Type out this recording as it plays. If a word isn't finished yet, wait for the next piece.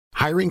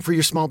Hiring for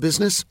your small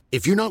business?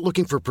 If you're not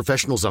looking for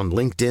professionals on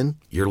LinkedIn,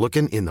 you're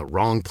looking in the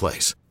wrong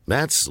place.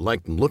 That's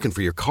like looking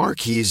for your car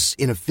keys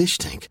in a fish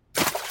tank.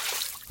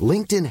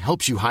 LinkedIn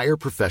helps you hire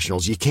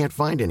professionals you can't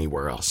find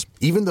anywhere else,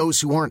 even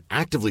those who aren't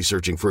actively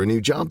searching for a new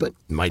job but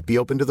might be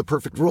open to the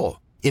perfect role.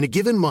 In a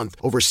given month,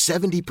 over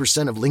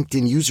 70% of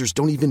LinkedIn users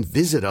don't even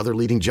visit other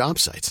leading job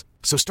sites.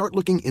 So start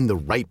looking in the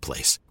right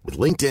place. With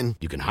LinkedIn,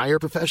 you can hire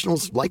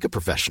professionals like a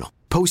professional.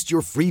 Post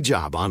your free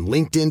job on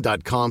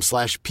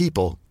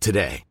linkedin.com/people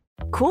today.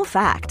 Cool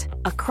fact,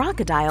 a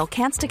crocodile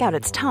can't stick out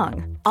its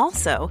tongue.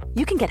 Also,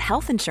 you can get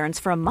health insurance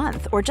for a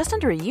month or just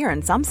under a year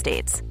in some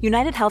states.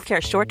 United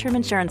Healthcare short-term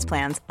insurance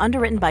plans,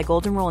 underwritten by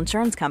Golden Rule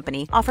Insurance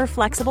Company, offer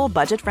flexible,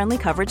 budget-friendly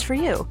coverage for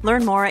you.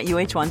 Learn more at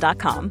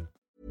uh1.com.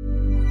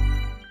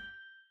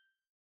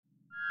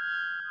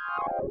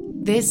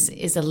 This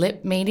is a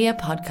Lip Media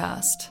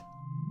podcast.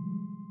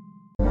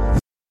 Are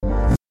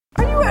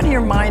you out of your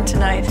mind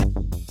tonight?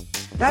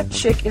 That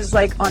chick is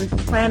like on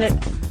planet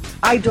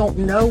I don't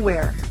know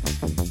where.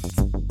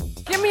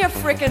 Give me a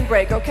frickin'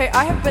 break, okay?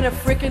 I have been a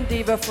frickin'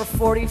 diva for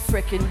 40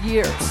 frickin'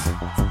 years.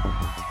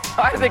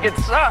 I think it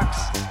sucks.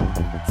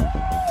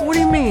 What do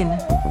you mean?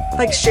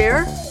 Like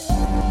Cher?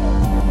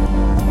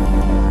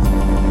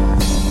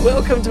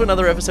 Welcome to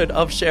another episode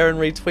of Share and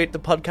Retweet, the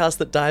podcast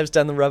that dives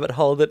down the rabbit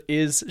hole that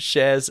is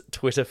Cher's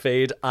Twitter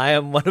feed. I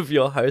am one of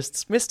your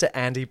hosts, Mr.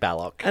 Andy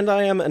Ballock. And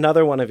I am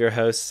another one of your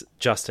hosts,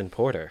 Justin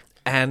Porter.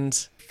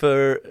 And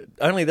for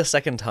only the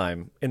second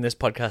time in this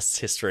podcast's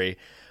history,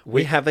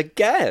 we have a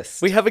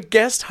guest. We have a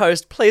guest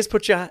host. Please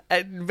put your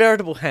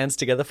veritable hands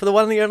together for the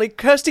one and the only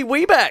Kirsty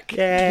Weeback.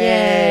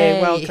 Yay!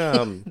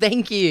 Welcome.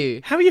 Thank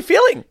you. How are you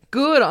feeling?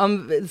 Good.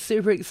 I'm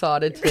super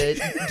excited to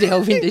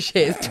delve into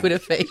Cher's Twitter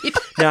feed.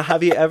 Now,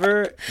 have you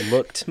ever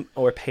looked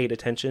or paid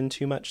attention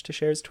too much to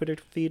Cher's Twitter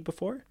feed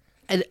before?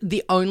 And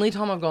the only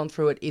time I've gone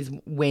through it is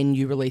when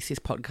you release this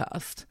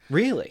podcast.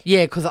 Really?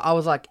 Yeah, because I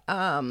was like,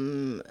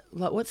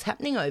 what's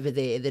happening over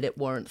there that it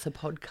warrants a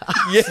podcast?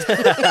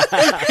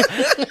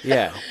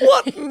 Yeah.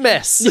 What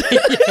mess.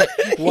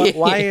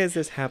 Why is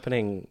this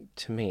happening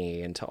to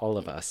me and to all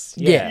of us?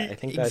 Yeah, I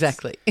think that's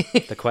exactly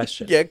the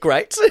question. Yeah,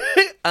 great.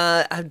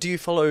 Do you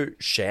follow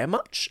Cher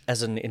much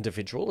as an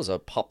individual, as a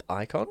pop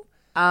icon?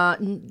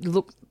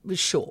 Look,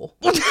 sure.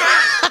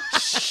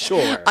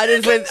 Sure. I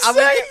just went,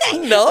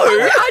 no.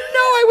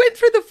 I went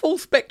through the full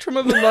spectrum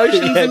of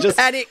emotions and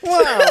panicked.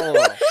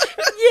 Wow.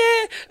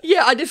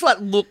 Yeah, I just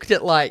looked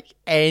at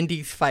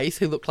Andy's face,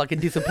 who looked like a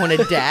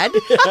disappointed dad,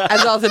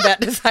 as I was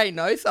about to say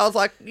no. So I was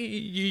like,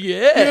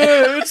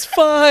 yeah, it's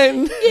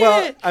fine.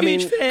 Well, I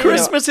mean,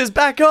 Christmas is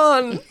back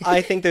on.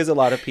 I think there's a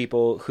lot of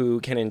people who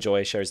can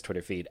enjoy Cher's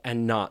Twitter feed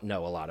and not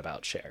know a lot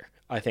about Cher.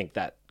 I think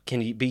that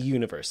can be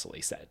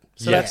universally said.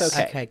 So Yes. that's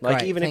okay. Okay,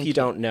 great. Even if Thank you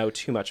don't know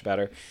too much about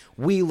her,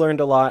 we learned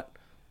a lot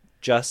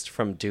just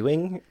from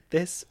doing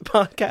this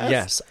podcast.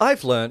 Yes,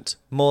 I've learnt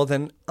more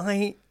than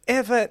I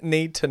ever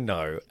need to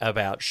know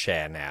about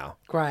Cher now.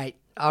 Great.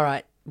 All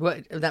right.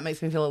 Well, that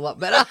makes me feel a lot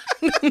better.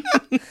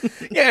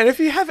 Yeah, and if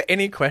you have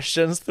any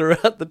questions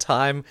throughout the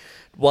time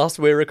whilst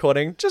we're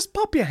recording, just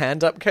pop your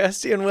hand up,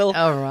 Kirsty, and we'll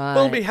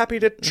be happy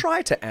to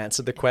try to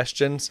answer the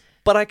questions.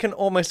 But I can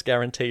almost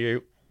guarantee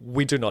you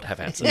we do not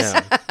have answers.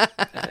 No.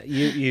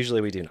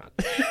 Usually we do not.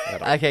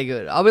 Okay,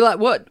 good. I'll be like,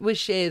 what was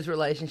Cher's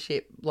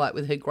relationship like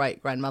with her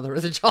great-grandmother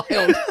as a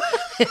child?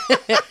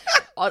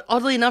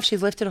 Oddly enough,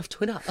 she's left it off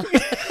Twitter.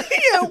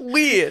 Yeah,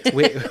 weird.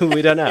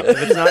 We don't know. If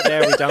it's not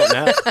there, we don't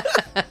know.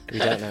 We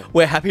don't know.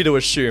 We're happy to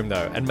assume,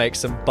 though, and make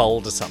some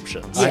bold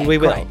assumptions. Yeah, And we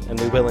will. great. And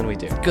we will and we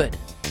do. Good.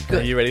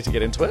 Are you ready to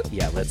get into it?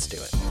 Yeah, let's do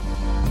it.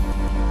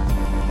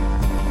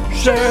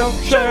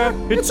 Share,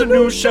 it's a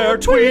new Cher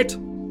tweet.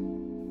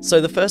 So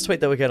the first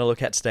tweet that we're going to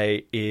look at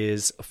today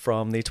is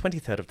from the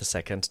 23rd of the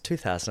 2nd,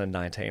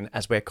 2019,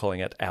 as we're calling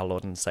it our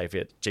Lord and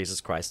Saviour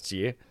Jesus Christ's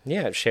year.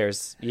 Yeah,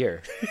 Cher's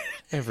year.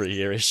 Every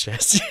year is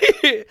Cher's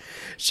year.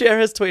 Cher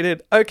has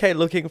tweeted, okay,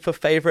 looking for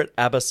favourite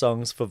ABBA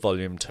songs for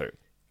Volume 2.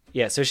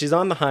 Yeah, so she's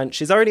on the hunt.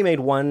 She's already made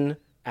one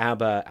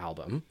ABBA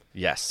album.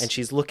 Yes. And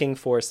she's looking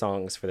for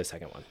songs for the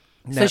second one.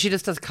 So she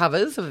just does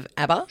covers of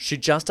ABBA? She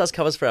just does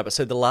covers for ABBA.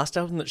 So the last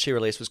album that she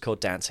released was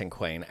called Dancing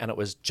Queen, and it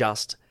was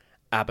just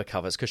ABBA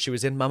covers, because she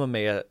was in Mamma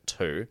Mia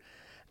 2,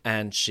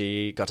 and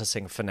she got to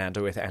sing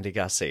Fernando with Andy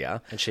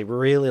Garcia. And she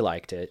really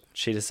liked it.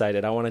 She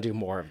decided, I want to do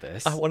more of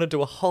this. I want to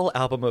do a whole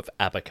album of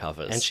ABBA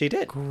covers. And she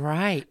did.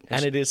 Great.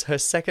 And it is her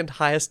second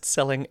highest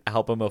selling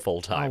album of all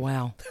Oh, time.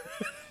 wow.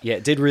 Yeah,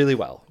 it did really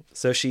well.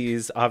 So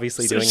she's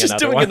obviously So doing she's another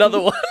doing one. another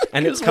one.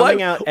 And it's 'Cause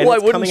coming out. And why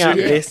it's wouldn't coming out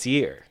you? this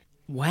year.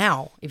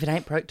 Wow. If it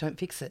ain't broke, don't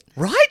fix it.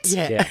 Right?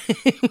 Yeah.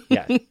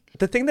 Yeah.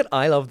 The thing that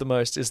I love the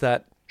most is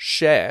that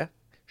Cher,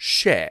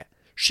 she's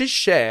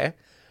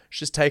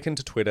taken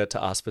to Twitter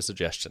to ask for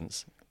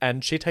suggestions.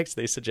 And she takes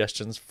these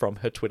suggestions from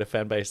her Twitter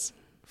fan base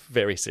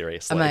very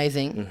seriously.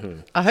 Amazing. Mm-hmm.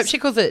 I hope she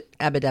calls it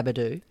Abba Dabba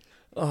Doo.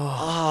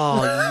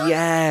 Oh,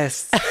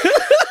 yes.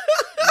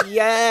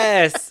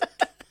 Yes.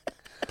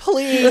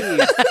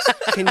 Please.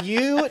 Can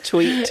you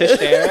tweet to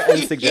Cher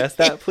and suggest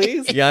that,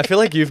 please? Yeah, I feel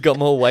like you've got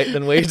more weight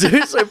than we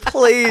do, so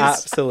please.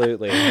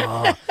 Absolutely.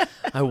 Oh,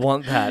 I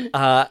want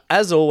that.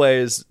 As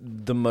always,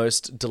 the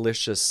most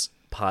delicious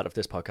part of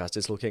this podcast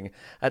is looking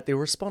at the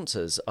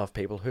responses of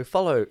people who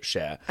follow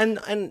Cher.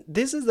 And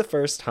this is the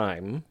first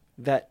time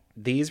that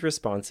these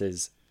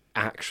responses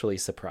actually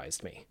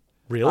surprised me.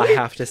 Really? I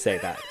have to say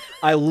that.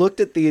 I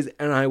looked at these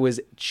and I was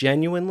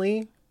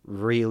genuinely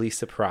really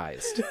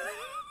surprised.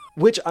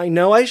 Which I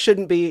know I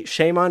shouldn't be.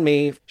 Shame on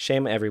me.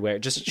 Shame everywhere.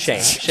 Just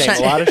shame. Shame. A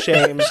lot of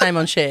shame. Shame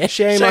on Cher.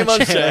 Shame on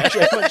Cher.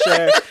 Shame on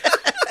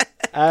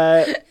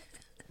Cher.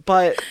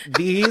 But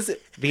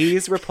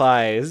these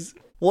replies...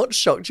 What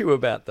shocked you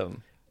about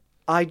them?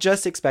 I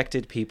just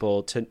expected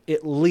people to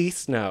at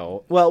least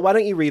know. Well, why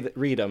don't you read them,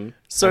 and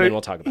then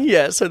we'll talk about it.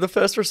 Yeah, so the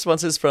first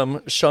response is from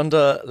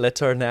Shonda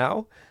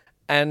Letourneau,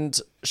 and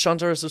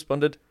Shonda has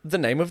responded, the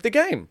name of the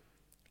game.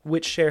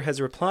 Which Cher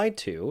has replied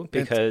to,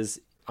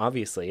 because,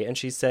 obviously, and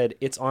she said,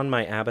 it's on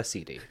my ABBA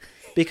CD.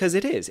 Because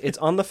it is. It's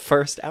on the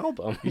first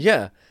album.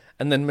 Yeah.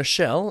 And then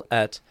Michelle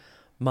at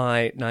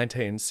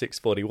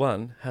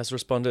My19641 has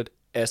responded,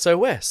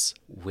 SOS.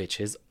 Which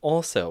is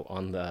also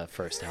on the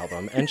first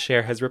album. And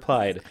Cher has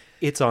replied,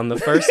 it's on the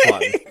first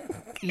one.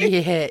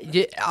 Yeah,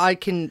 I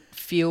can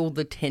feel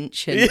the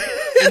tension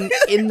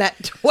in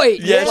that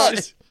tweet. Yeah,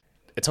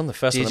 it's on the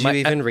first one. Did you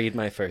even read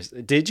my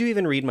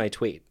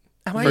tweet?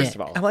 First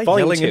of all, am I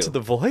Volume yelling 2. into the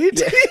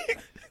void? Yeah.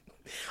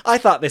 I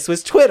thought this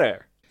was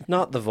Twitter,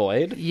 not the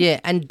void.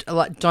 Yeah, and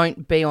like,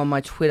 don't be on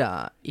my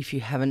Twitter if you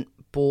haven't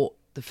bought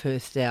the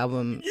first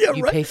album,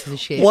 you right. pieces of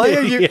shit. Why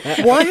are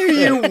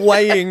you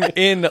weighing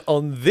in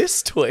on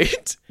this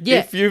tweet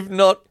if you've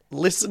not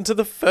listened to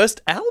the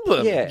first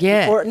album?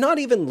 Yeah. Or not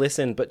even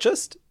listen, but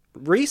just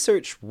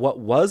research what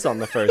was on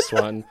the first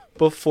one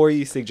before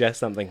you suggest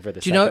something for the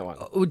second one.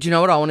 Do you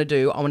know what I want to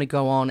do? I want to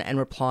go on and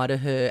reply to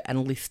her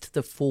and list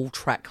the full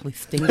track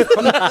listing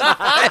from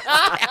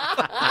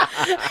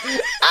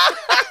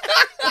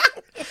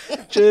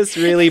Just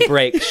really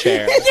break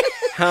Cher.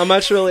 How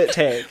much will it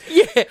take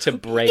to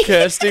break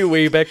Kirsty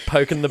Weebeck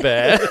poking the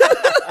bear.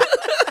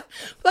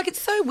 Like,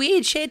 it's so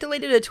weird. Cher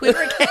deleted her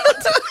Twitter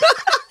account.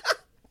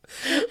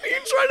 Are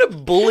you trying to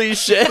bully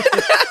Cher?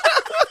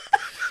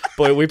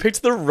 Boy, we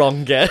picked the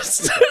wrong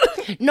guest.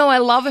 No, I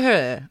love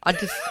her.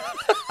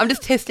 I'm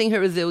just testing her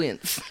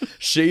resilience.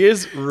 She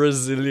is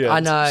resilient. I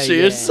know. She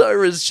is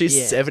so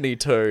she's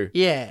 72.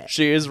 Yeah.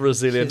 She is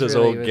resilient She's as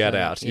really all get resilient.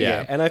 out. Yeah.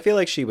 Yeah. And I feel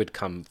like she would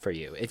come for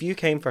you. If you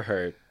came for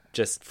her,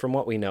 just from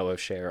what we know of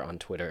Cher on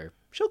Twitter,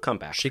 she'll come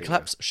back. She for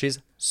claps. She's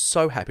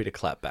so happy to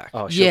clap back. You.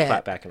 Oh, she'll Yeah.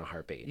 clap back in a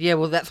heartbeat. Yeah,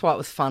 well, that's why it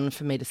was fun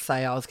for me to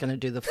say I was going to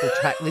do the full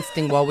track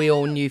listing while we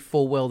all knew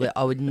full well that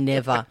I would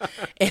never,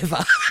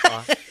 ever.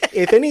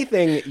 If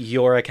anything,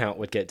 your account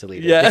would get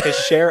deleted because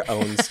Cher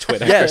owns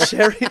Twitter. Yeah,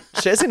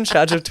 Cher's in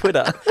charge of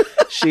Twitter.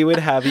 She would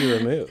have you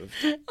removed.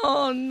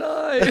 Oh,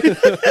 no.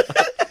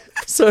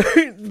 So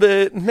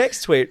the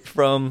next tweet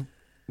from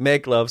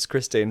Meg loves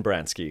Christine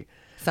Baranski.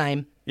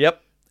 Same.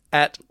 Yep,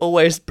 at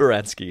always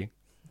Baranski.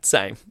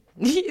 Same.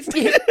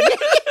 Yeah.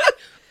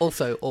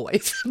 Also,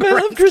 always. I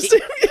love Christine.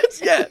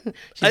 Yeah,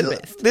 She's the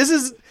best.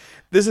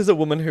 This is a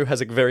woman who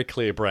has a very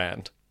clear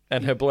brand,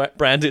 and her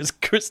brand is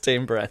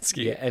Christine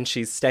Baranski. Yeah, and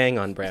she's staying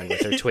on brand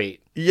with her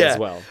tweet Yeah, as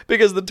well.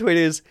 because the tweet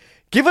is,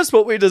 give us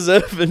what we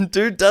deserve and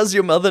do Does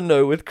Your Mother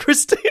Know with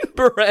Christine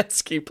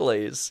Baranski,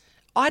 please.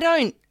 I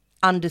don't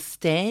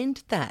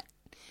understand that.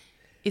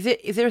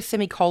 Is there a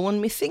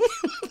semicolon missing?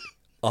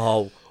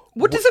 Oh.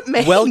 What does it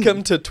mean?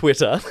 Welcome to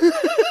Twitter.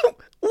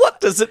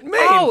 What does it mean?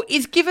 Oh,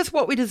 is Give Us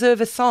What We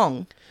Deserve a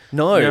song?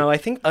 No, I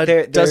think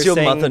they're Does Your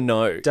saying, Mother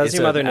Know? Does is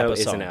Your Mother an Know ABBA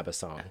is song. an ABBA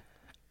song.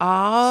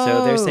 Oh.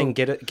 So they're saying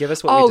give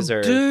us what we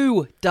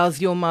deserve.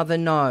 Does Your Mother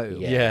Know?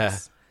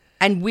 Yes.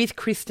 And with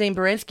Christine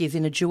Baranski is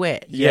in a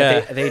duet. Yeah.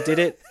 They did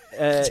it.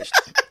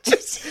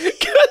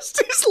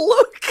 Kirsty's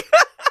look.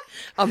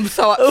 I'm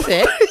so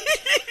upset.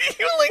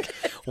 You're like,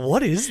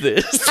 what is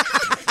this?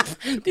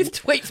 This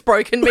tweet's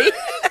broken me.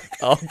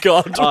 Oh,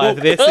 God.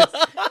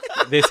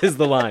 This is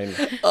the line.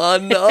 Oh,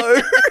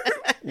 no.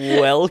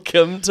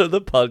 Welcome to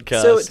the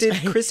podcast. So did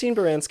Christine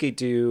Baranski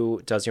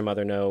do Does Your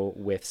Mother Know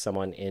with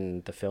someone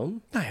in the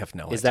film? I have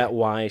no idea. Is that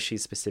why she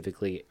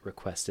specifically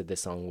requested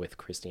this song with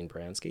Christine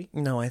Baranski?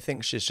 No, I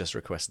think she's just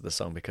requested the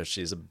song because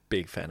she's a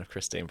big fan of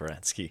Christine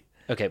Baranski.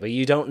 Okay, but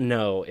you don't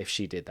know if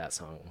she did that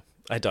song.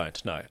 I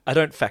don't know. I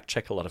don't fact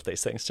check a lot of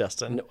these things,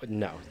 Justin.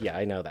 No, yeah,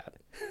 I know that.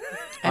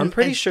 I'm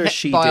pretty sure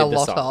she by did a the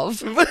lot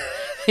song. of.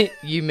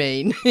 You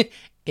mean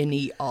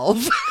any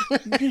of?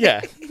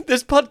 Yeah,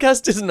 this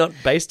podcast is not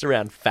based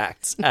around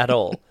facts at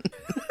all.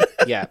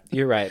 Yeah,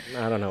 you're right.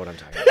 I don't know what I'm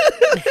talking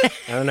about.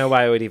 I don't know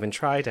why I would even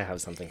try to have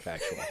something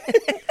factual.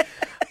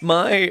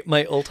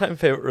 My all-time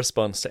favorite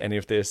response to any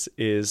of this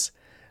is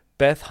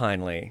Beth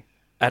Heinley,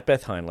 at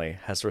Beth Heinley,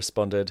 has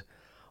responded,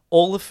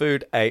 all the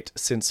food ate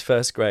since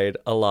first grade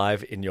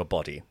alive in your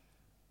body.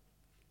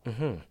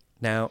 Mm-hmm.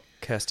 Now,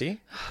 Kirsty?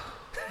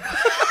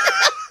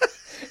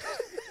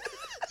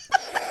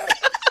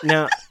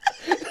 Now,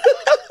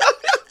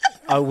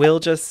 I will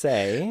just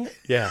say...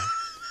 Yeah.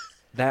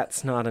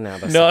 That's not an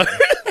ABBA No. song.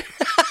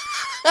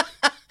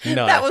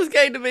 No. That was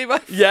going to be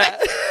my Yeah.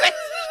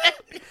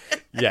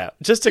 Yeah.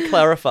 Just to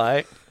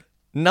clarify,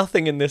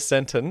 nothing in this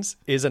sentence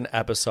is an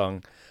ABBA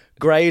song.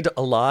 Grade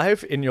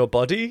Alive in Your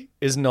Body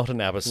is not an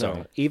ABBA song.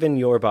 No, even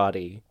Your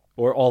Body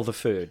or All the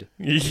Food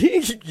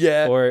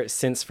Yeah. or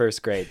Since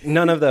First Grade.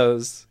 None of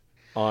those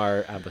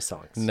are ABBA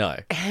songs. No.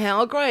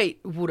 How great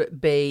would it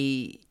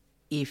be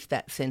if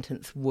that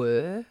sentence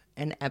were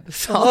an ABBA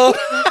song?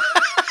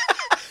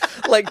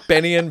 Like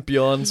Benny and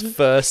Bjorn's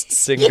first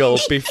single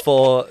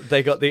before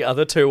they got the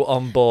other two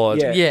on board.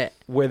 Yeah.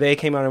 Where they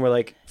came out and were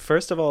like,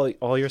 first of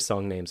all your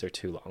song names are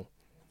too long.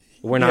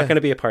 We're not going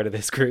to be a part of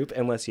this group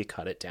unless you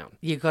cut it down.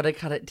 You got to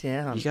cut it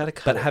down. You got to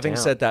cut But it having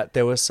down. said that,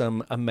 there were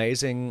some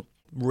amazing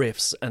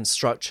riffs and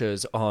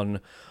structures on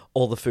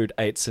All the Food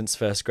Ate Since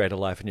First Grade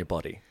Alive in Your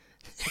Body.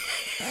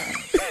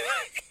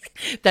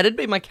 That'd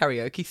be my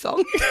karaoke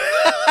song.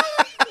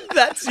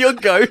 That's your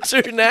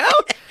go-to now?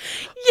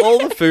 All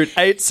the food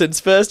ate since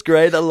first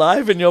grade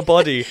alive in your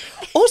body.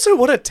 Also,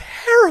 what a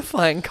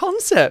terrifying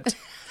concept.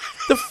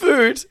 The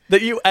food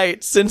that you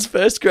ate since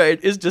first grade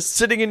is just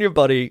sitting in your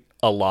body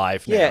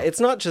alive now. Yeah, it's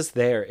not just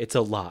there, it's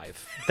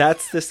alive.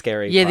 That's the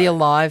scary Yeah, part. the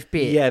alive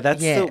bit. Yeah,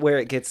 that's Yeah. where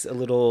it gets a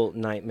little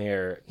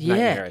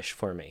nightmarish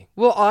for me.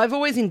 Well, I've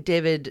always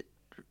endeavoured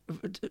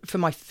for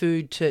my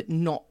food to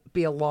not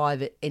be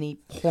alive at any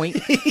point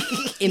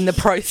in the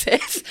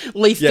process,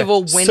 least of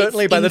all when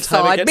certainly it's by the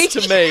time it inside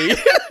gets to me.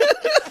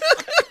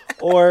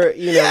 Or,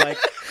 like...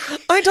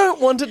 I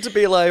don't want it to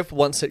be alive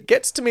once it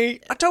gets to me.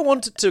 I don't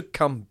want it to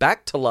come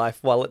back to life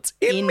while it's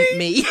in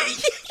me.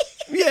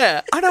 Yeah,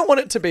 I don't want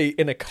it to be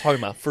in a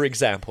coma, for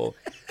example.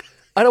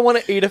 I don't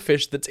want to eat a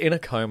fish that's in a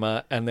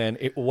coma and then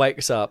it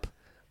wakes up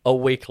a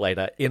week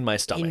later in my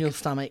stomach. In your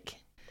stomach.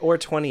 Or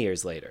 20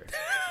 years later.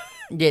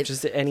 Yeah,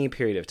 Just any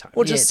period of time.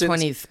 Or yeah, just since-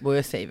 20's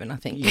worse even, I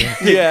think.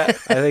 Yeah.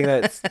 I think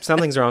that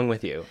something's wrong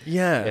with you.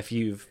 Yeah. If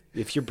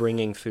you're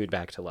bringing food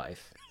back to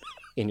life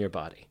in your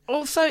body.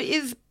 Also,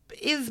 is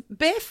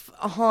Beth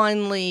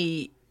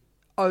Hindley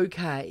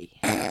okay?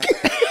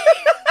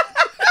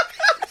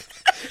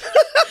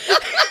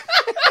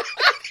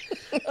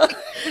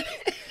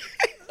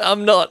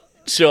 I'm not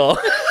sure.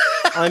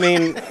 I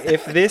mean,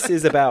 if this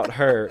is about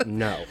her,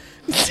 no.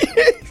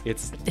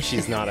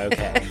 She's not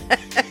okay.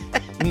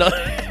 Not,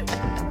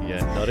 yeah,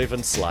 not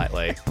even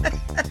slightly.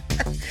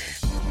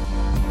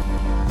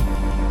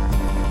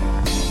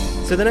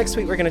 So the next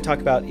tweet we're going to talk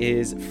about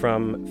is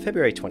from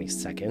February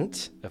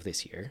 22nd of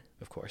this year,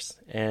 of course.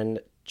 And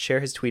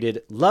Cher has tweeted,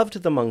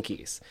 "Loved the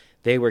monkeys.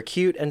 They were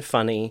cute and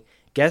funny.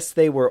 Guess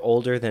they were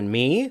older than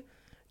me.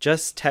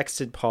 Just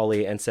texted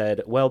Polly and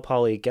said, well,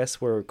 Polly,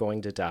 guess we're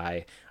going to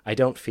die. I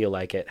don't feel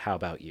like it. How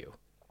about you?"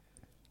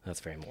 That's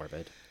very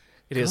morbid.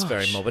 It is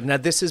very morbid. Now,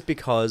 this is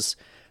because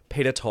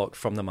Peter Tork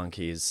from the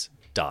Monkees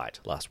died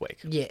last week.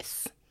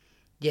 Yes.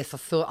 Yes,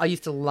 I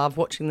used to love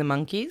watching the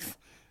Monkees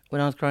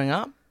when I was growing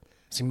up.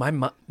 See, my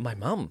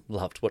mum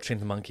loved watching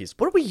the Monkees.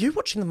 What were you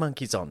watching the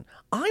Monkees on?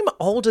 I'm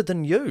older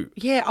than you.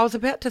 Yeah, I was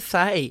about to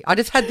say. I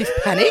just had this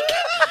panic.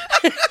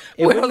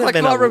 It where I wouldn't was like,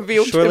 have been "Will I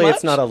reveal too surely much?"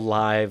 it's not a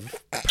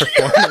live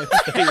performance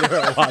that you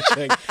were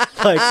watching.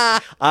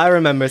 Like, I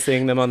remember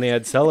seeing them on the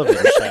Ed Sullivan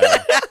Show.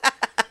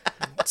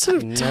 What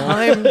sort of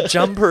time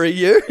jumper are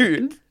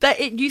you? That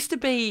it used to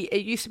be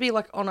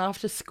like on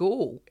after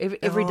school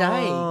every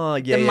day. Oh,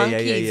 yeah, the yeah,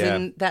 Monkees yeah, yeah.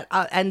 and that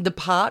and the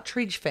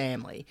Partridge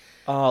Family.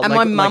 Oh, and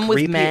my mum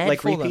was mad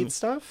like for repeat them.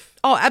 stuff?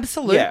 Oh,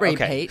 absolute Yeah,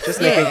 okay. repeat.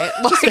 Just yeah,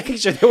 making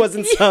sure there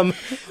wasn't some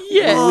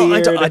yeah. Oh,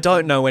 weird... I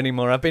don't know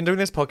anymore. I've been doing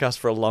this podcast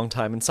for a long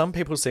time, and some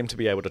people seem to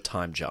be able to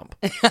time jump.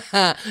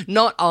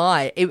 Not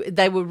I.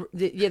 They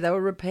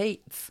were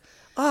repeats.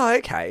 Oh,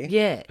 okay.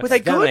 Yeah. Were they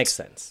That good? makes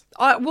sense.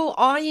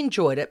 I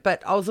enjoyed it,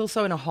 but I was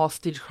also in a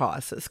hostage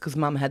crisis because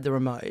Mum had the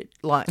remote,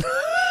 like,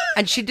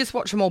 and she'd just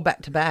watch them all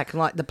back to back, and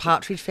like the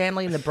Partridge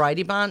Family and the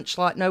Brady Bunch.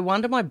 Like, no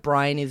wonder my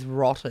brain is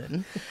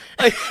rotten.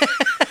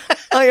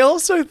 I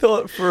also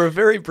thought for a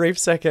very brief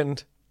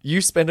second you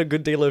spent a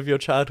good deal of your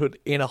childhood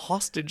in a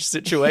hostage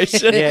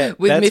situation. Yeah,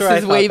 With that's where I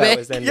Mrs. thought that Weebeck.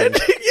 was ending.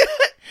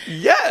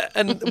 Yeah,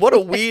 and what a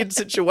weird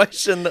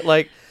situation that,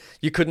 like,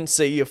 you couldn't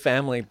see your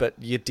family, but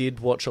you did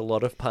watch a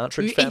lot of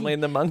Partridge Family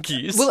and the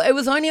Monkees. Well, it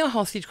was only a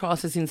hostage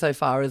crisis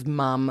insofar as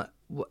Mum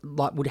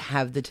would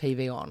have the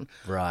TV on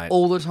Right.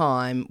 all the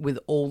time with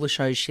all the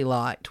shows she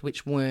liked,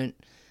 which weren't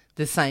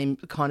the same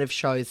kind of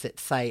shows that,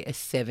 say, a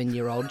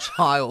 7-year-old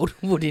child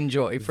would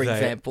enjoy, for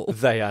example.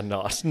 They are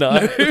not.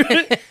 No.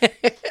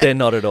 They're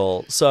not at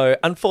all. So,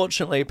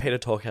 unfortunately, Peter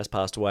Tork has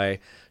passed away.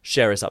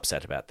 Cher is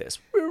upset about this.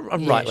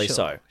 Rightly sure,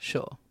 so.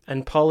 Sure.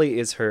 And Polly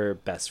is her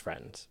best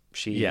friend.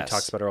 She Yes.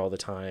 talks about her all the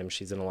time.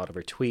 She's in a lot of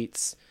her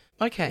tweets.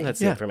 Okay. That's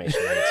the information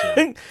I need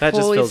to know. That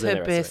just Paul fills is in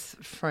her the rest of it.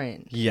 best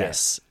friend.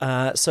 Yes.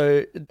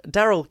 So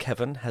Daryl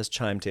Kevin has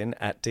chimed in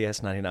at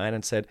DS99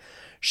 and said,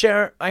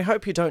 Cher, I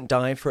hope you don't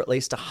die for at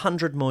least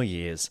 100 more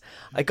years.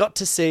 I got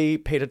to see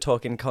Peter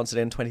Tork in concert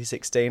in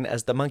 2016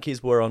 as the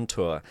Monkees were on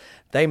tour.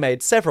 They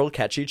made several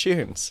catchy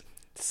tunes.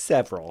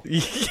 Several.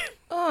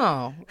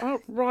 Oh,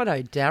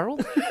 righto,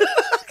 Daryl.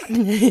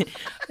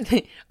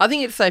 I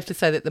think it's safe to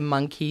say that the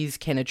Monkees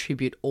can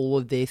attribute all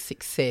of their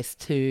success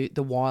to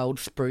the wild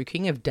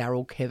spruiking of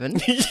Daryl Kevin.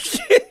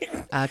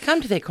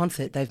 Come to their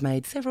concert, they've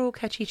made several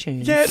catchy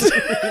tunes. Yes.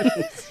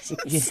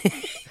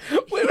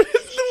 The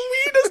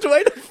weirdest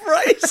way to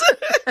phrase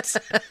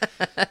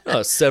it.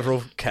 Oh,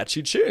 several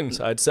catchy tunes,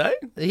 I'd say.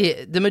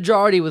 Yeah, the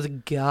majority was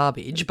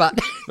garbage, but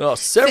Oh,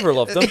 several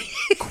of them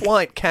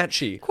quite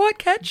catchy. quite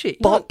catchy.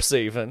 Bops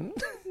even.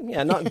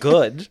 Yeah, not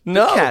good.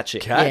 No, but catchy.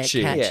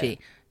 catchy. Yeah, catchy.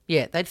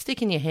 Yeah, they'd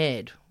stick in your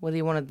head, whether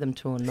you wanted them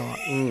to or not.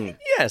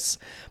 Yes.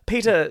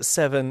 Peter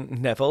Seven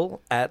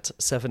Neville at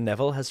Seven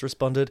Neville has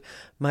responded,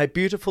 "My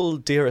beautiful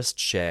dearest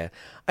Cher,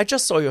 I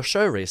just saw your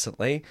show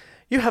recently.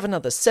 You have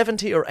another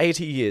 70 or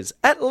 80 years,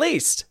 at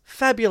least.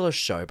 Fabulous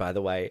show, by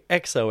the way.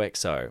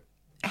 XOXO.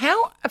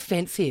 How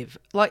offensive.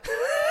 Like,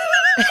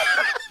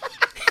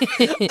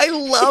 I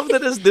love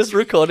that as this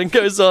recording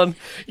goes on,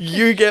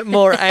 you get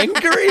more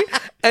angry,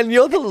 and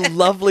you're the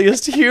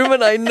loveliest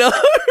human I know.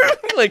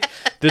 Like,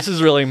 this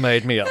has really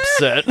made me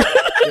upset.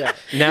 Yeah.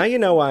 Now you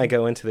know why I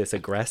go into this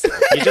aggressive.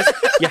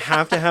 You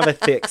have to have a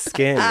thick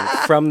skin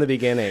from the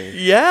beginning.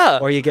 Yeah.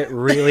 Or you get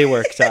really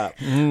worked up.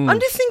 I'm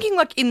just thinking,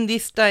 like, in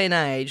this day and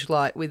age,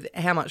 like, with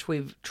how much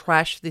we've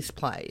trashed this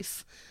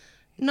place,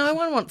 no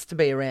one wants to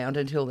be around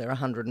until they're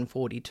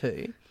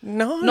 142.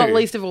 No. Not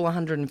least of all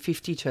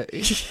 152.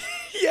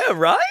 Yeah,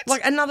 right?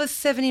 Like, another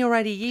 70 or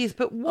 80 years.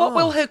 But what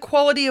will her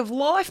quality of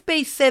life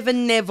be,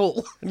 Seven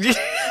Neville?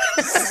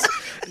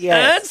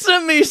 Yes.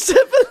 Answer me,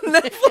 Seven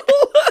Neville.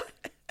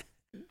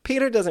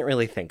 Peter doesn't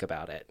really think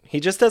about it. He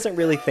just doesn't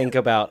really think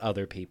about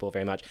other people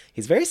very much.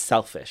 He's very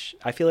selfish.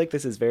 I feel like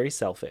this is very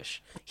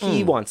selfish.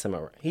 He wants him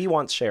around. He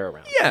wants Cher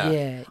around.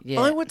 Yeah.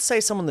 I would say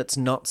someone that's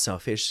not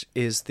selfish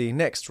is the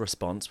next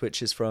response,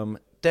 which is from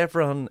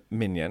Devron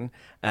Minion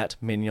at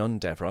Minion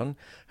Devron,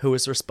 who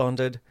has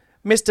responded,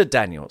 "Mr.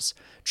 Daniels,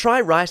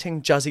 try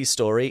writing Juzzy's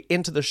story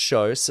into the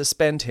show,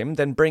 suspend him,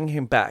 then bring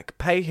him back,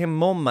 pay him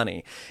more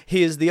money.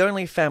 He is the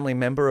only family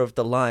member of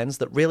the Lions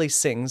that really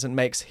sings and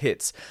makes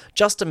hits.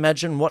 Just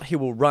imagine what he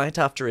will write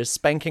after his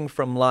spanking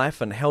from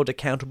life and held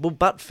accountable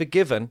but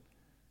forgiven."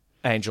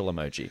 Angel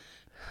emoji.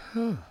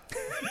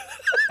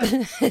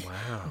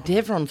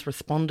 Devron's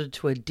responded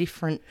to a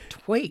different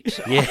tweet.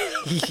 Yeah.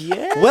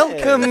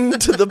 Welcome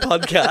to the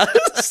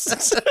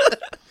podcast.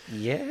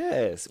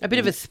 Yes. A bit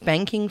of a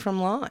spanking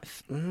from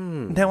life.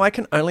 Now, I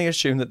can only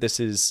assume that this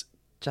is,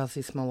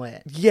 Jussie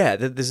Smollett.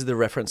 that this is the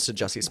reference to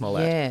Jussie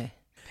Smollett. Yeah.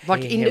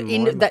 Like Pay him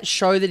more in that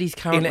show that he's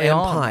currently In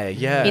on. Empire,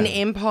 yeah. In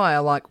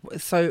Empire, like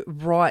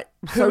right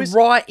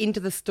into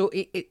the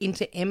story,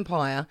 into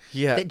Empire.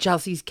 Yeah. That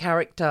Jussie's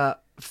character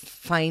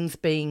feigns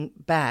being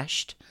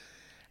bashed,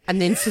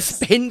 and then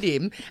suspend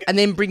him, and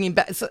then bring him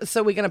back.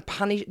 So we're going to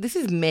punish. This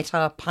is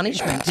meta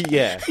punishment.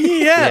 Yeah.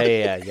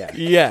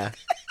 Yeah.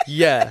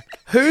 Yeah.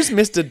 Who's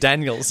Mr.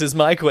 Daniels is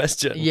my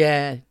question.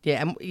 Yeah.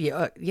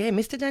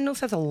 Mr. Daniels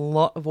has a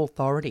lot of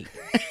authority.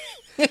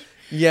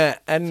 Yeah,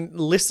 and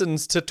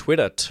listens to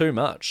Twitter too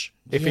much.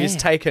 If he's Yeah.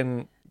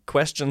 taken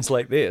questions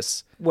like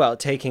this. Well,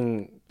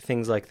 taking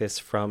things like this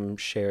from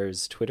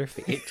Cher's Twitter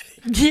feed,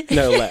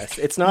 no less.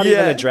 It's not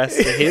even addressed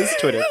to his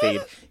Twitter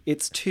feed.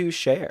 It's to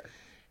Cher.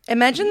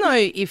 Imagine,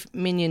 though, if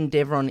Minion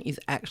Devron is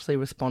actually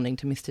responding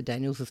to Mr.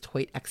 Daniels'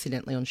 tweet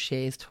accidentally on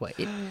Cher's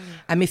tweet,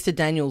 and Mr.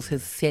 Daniels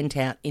has sent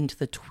out into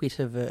the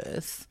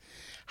Twitterverse,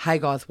 "Hey,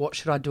 guys, what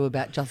should I do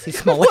about Jussie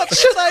Smollett?" What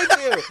should I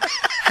do?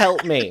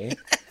 Help me.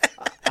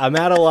 I'm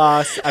at a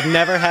loss. I've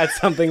never had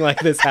something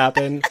like this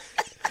happen.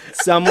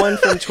 Someone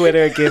from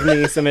Twitter give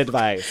me some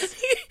advice.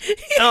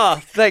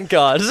 Oh, thank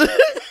God.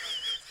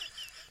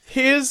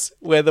 Here's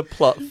where the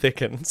plot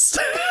thickens.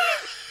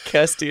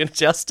 Kirsty and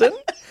Justin.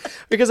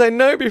 Because I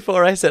know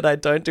before I said I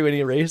don't do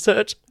any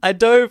research, I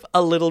dove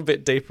a little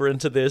bit deeper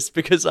into this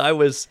because I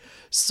was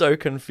so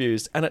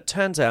confused. And it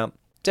turns out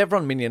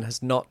Devron Minion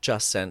has not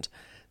just sent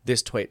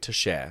this tweet to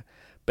Cher,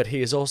 but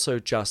he has also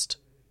just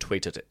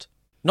tweeted it.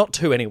 Not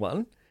to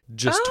anyone,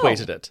 just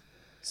tweeted it.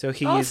 So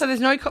he's... Oh, so there's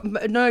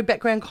no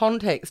background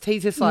context.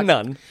 He's just like...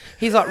 None.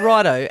 He's like,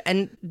 righto.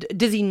 And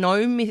does he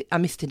know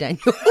Mr.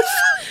 Daniels?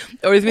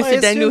 Or is Mr. Well, I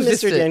Daniels assume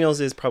just Mr. Daniels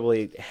is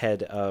probably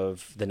head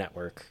of the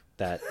network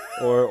that,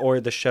 or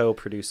the show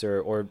producer,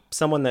 or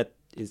someone that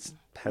has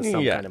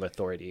some kind of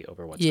authority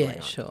over what's going on.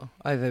 Yeah, sure.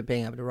 Over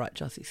being able to write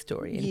Jussie's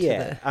story into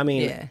Yeah, the... I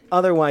mean,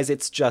 otherwise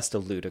it's just a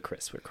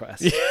ludicrous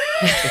request.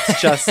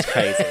 It's just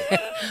crazy.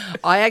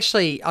 I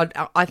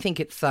think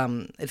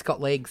it's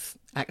got legs,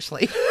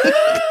 actually.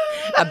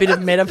 A bit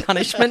of meta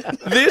punishment.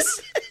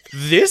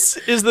 This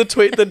is the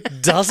tweet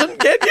that doesn't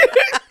get you?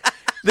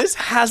 This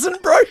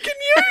hasn't broken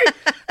you?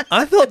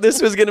 I thought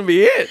this was going to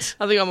be it.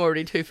 I think I'm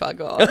already too far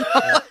gone.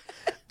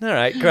 All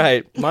right,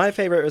 great. My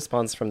favorite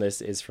response from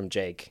this is from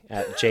Jake,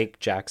 at Jake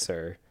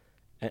Jaxer,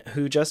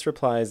 who just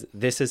replies,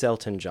 "This is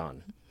Elton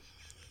John."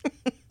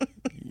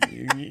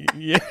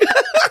 Yeah,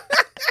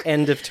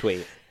 End of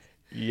tweet.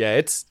 yeah,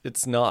 it's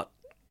not.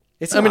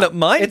 It's I mean, not. it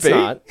might it's be.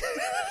 Not.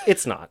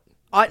 It's not.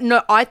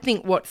 I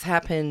think what's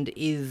happened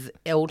is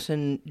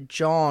Elton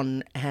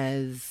John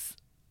has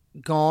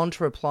gone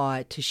to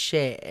reply to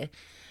Cher,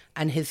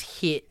 and has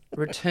hit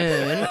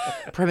return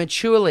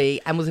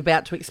prematurely and was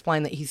about to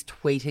explain that he's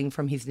tweeting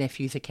from his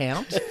nephew's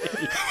account.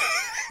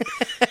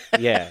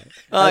 Yeah.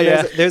 Oh, And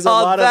yeah. There's a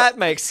lot that of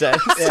makes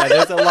sense. yeah.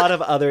 There's a lot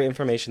of other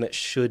information that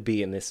should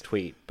be in this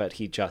tweet, but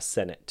he just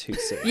sent it too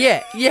soon.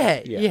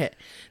 Yeah.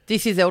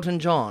 This is Elton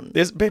John.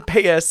 This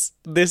P.S.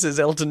 This is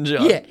Elton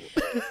John. Yeah.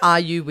 Are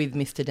you with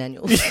Mr.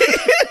 Daniels?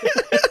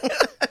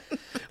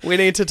 We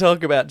need to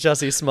talk about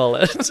Jussie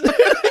Smollett.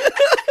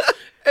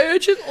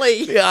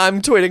 Urgently. Yeah,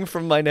 I'm tweeting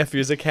from my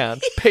nephew's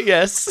account.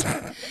 P.S.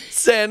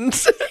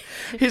 Send.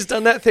 He's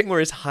done that thing where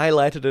he's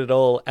highlighted it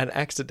all and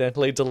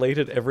accidentally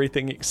deleted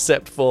everything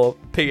except for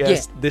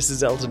P.S. Yeah. This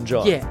is Elton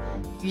John.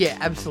 Yeah,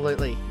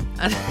 absolutely.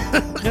 All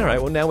right,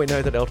 well, now we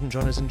know that Elton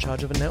John is in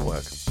charge of a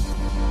network.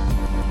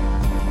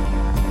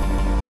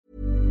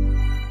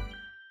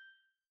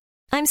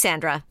 I'm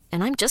Sandra,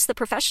 and I'm just the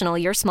professional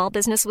your small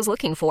business was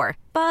looking for.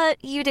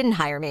 But you didn't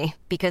hire me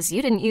because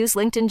you didn't use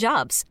LinkedIn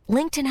Jobs.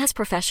 LinkedIn has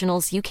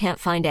professionals you can't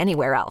find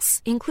anywhere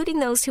else, including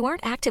those who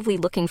aren't actively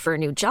looking for a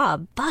new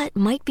job, but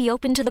might be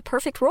open to the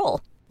perfect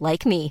role,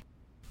 like me.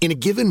 In a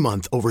given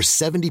month, over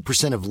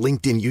 70% of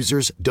LinkedIn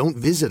users don't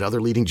visit other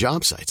leading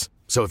job sites.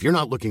 So if you're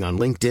not looking on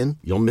LinkedIn,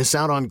 you'll miss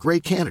out on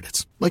great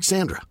candidates like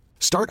Sandra.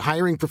 Start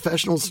hiring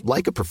professionals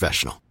like a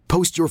professional.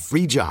 Post your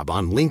free job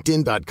on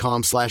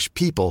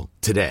linkedin.com/people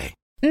today.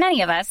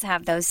 Many of us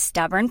have those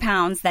stubborn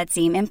pounds that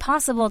seem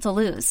impossible to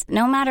lose,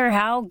 no matter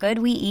how good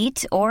we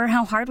eat or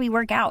how hard we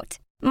work out.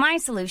 My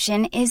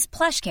solution is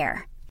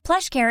PlushCare.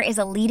 PlushCare is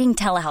a leading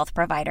telehealth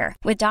provider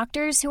with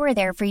doctors who are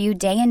there for you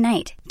day and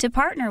night to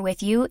partner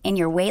with you in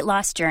your weight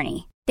loss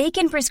journey. They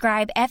can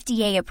prescribe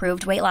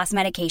FDA-approved weight loss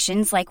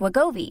medications like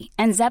Wegovy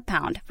and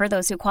Zepbound for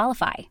those who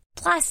qualify.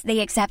 Plus,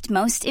 they accept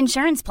most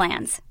insurance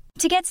plans.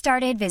 To get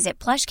started, visit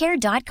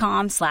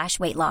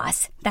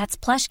plushcare.com/weightloss. That's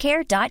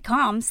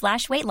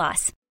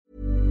plushcare.com/weightloss.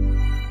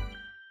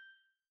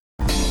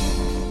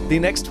 The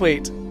next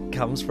tweet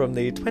comes from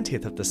the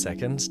 20th of the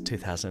 2nd,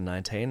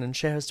 2019, and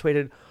Cher has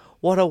tweeted,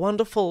 "What a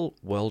wonderful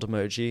world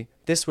emoji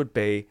this would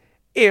be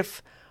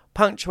if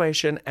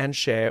punctuation and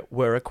Cher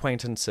were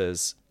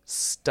acquaintances.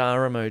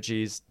 Star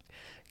emojis,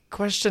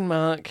 question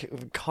mark,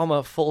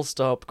 comma, full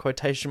stop,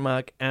 quotation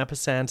mark,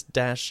 ampersand,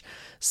 dash,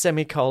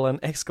 semicolon,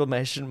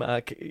 exclamation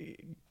mark,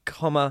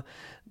 comma,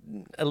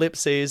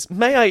 ellipses.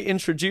 May I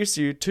introduce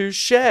you to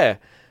Cher? ...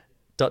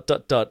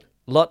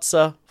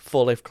 Lotsa,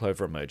 four-leaf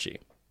clover emoji."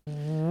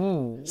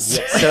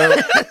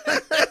 Yeah,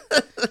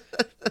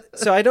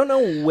 so I don't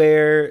know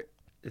where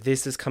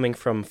this is coming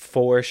from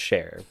for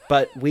Cher,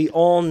 but we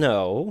all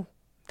know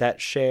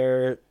that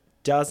Cher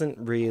doesn't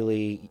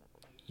really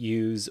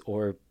use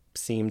or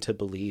seem to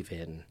believe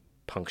in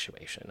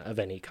punctuation of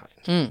any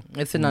kind.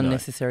 It's an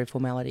unnecessary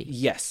formality.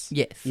 Yes.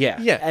 Yes.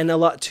 Yeah. And a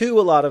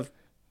lot of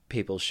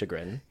people's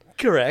chagrin,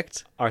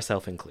 Correct.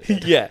 ourselves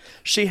included. Yeah.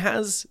 She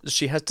has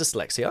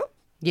dyslexia,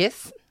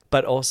 Yes.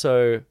 but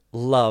also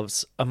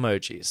loves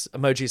emojis.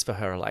 Emojis for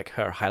her are like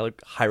her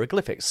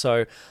hieroglyphics.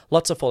 So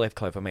lots of four-leaf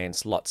clover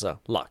means lots of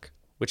luck,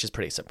 which is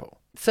pretty simple.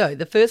 So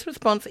the first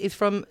response is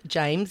from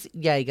James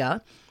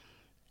Yeager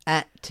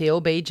at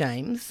TLB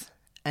James,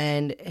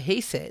 and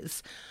he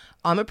says,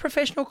 "I'm a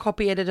professional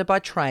copy editor by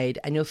trade,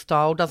 and your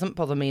style doesn't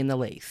bother me in the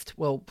least."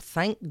 Well,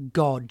 thank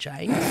God,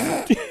 James.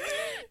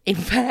 In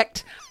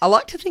fact, I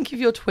like to think of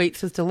your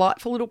tweets as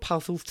delightful little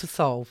puzzles to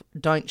solve.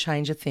 Don't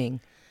change a thing.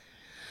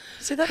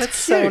 See, that's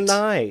So cute.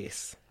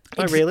 nice.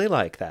 I really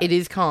like that. It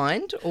is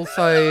kind.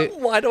 Also,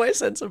 Why do I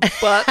sense a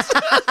but?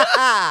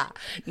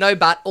 no,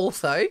 but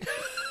also,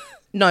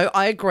 no,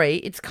 I agree.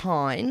 It's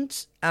kind.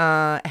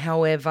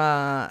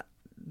 However,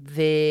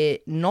 they're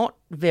not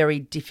very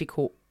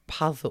difficult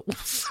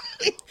puzzles.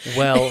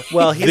 Well,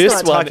 he's this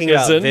not one talking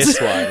about isn't. this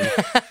one.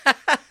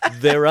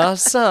 There are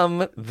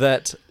some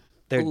that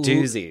They're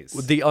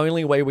doozies. The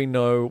only way we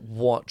know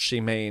what she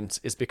means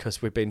is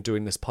because we've been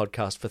doing this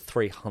podcast for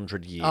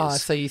 300 years. Oh,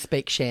 so you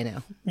speak share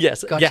now.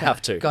 Yes, Gotcha. you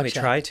have to. Gotcha. We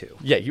try to.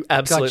 Yeah, you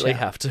absolutely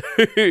Gotcha. have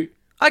to.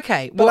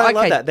 Okay. But Well, I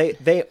okay. love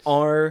that. They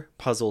are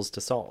puzzles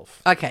to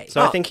solve. Okay.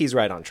 So I think he's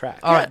right on track.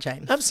 All right,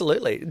 James.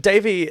 Absolutely.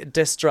 Davey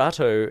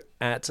Destrato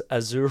at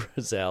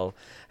Azurazel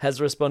has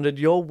responded,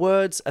 "Your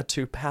words are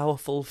too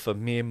powerful for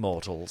mere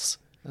mortals."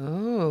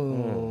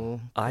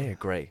 Ooh. I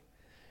agree.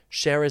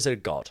 Cher is a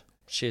god.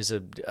 She's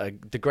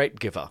the great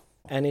giver.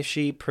 And if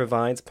she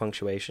provides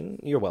punctuation,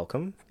 you're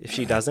welcome. If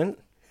she doesn't,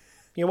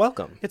 you're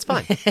welcome. It's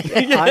fine.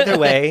 Either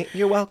way,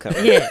 you're welcome.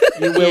 Yeah.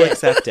 You will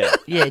accept it.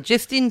 Yeah,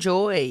 just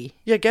enjoy.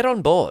 Yeah, get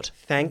on board.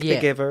 Thank Yeah.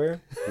 the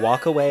giver.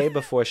 Walk away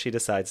before she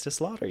decides to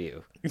slaughter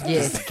you.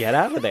 Yes. Just get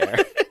out of there.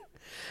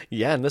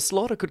 Yeah, and the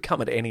slaughter could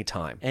come at any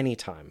time.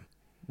 Anytime.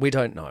 We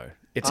don't know.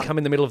 It's come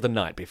in the middle of the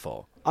night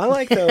before. I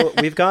like, though,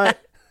 we've got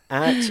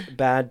at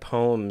Bad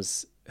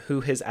Poems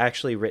who has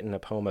actually written a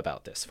poem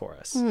about this for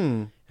us.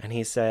 And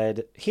he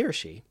said, he or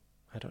she,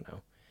 I don't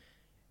know.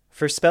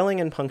 For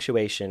spelling and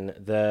punctuation,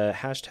 the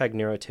hashtag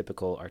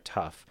neurotypical are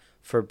tough.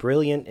 For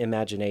brilliant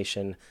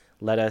imagination,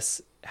 let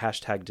us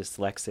hashtag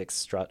dyslexics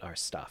strut our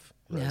stuff.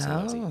 Rosie,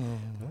 Rosie.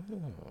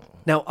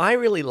 Now, I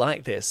really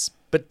like this,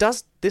 but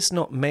does this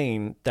not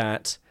mean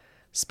that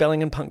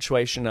spelling and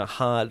punctuation are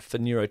hard for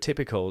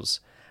neurotypicals,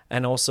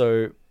 and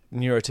also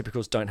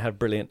neurotypicals don't have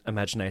brilliant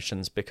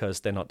imaginations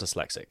because they're not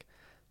dyslexic.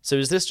 So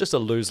is this just a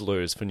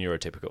lose-lose for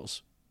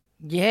neurotypicals?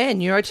 Yeah,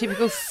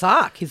 neurotypicals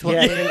suck is what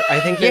I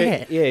think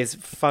is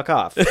fuck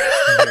off.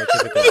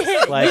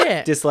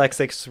 Neurotypicals.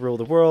 Dyslexics rule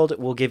the world.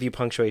 We'll give you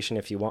punctuation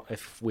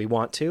if we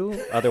want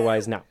to.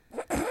 Otherwise, no.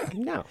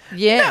 No.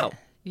 Yeah. No.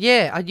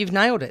 Yeah, you've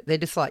nailed it. They're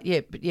just like,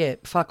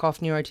 fuck off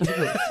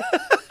neurotypicals.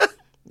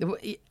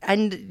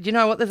 And you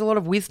know what? There's a lot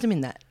of wisdom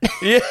in that.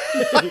 Yeah.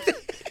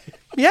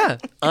 Yeah,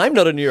 I'm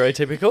not a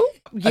neurotypical.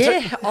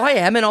 Yeah, I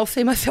am, and I'll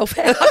see myself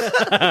out.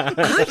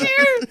 Are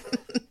you?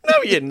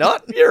 No, you're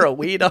not. You're a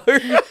weirdo.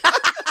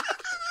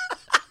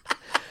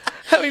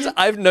 That means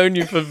I've known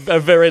you for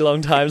a very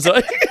long time. So,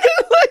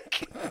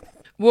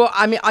 Well,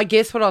 I mean, I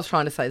guess what I was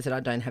trying to say is that I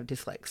don't have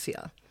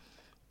dyslexia.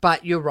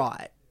 But you're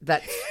right.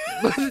 That's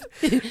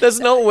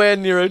not where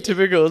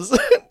neurotypicals.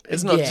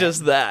 It's not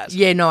just that.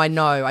 Yeah, no, I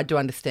know. I do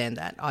understand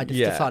that. I just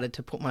decided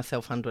to put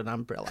myself under an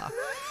umbrella.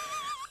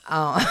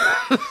 Well,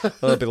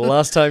 it'll be the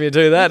last time you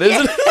do that,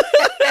 isn't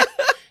it?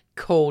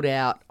 Called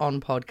out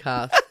on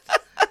podcast.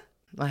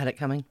 I had it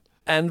coming.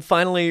 And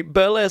finally,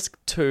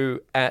 Burlesque2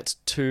 at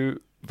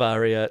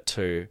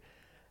 2Varia2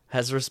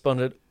 has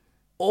responded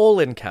all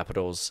in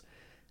capitals.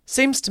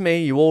 Seems to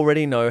me you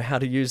already know how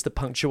to use the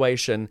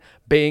punctuation.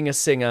 Being a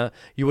singer,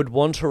 you would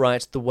want to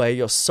write the way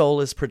your soul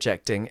is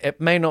projecting.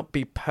 It may not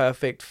be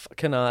perfect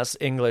fucking ass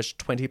English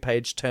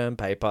 20-page term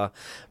paper,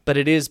 but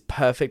it is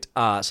perfect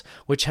art,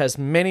 which has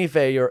many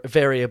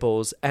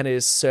variables and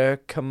is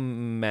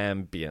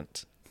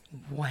circumambient.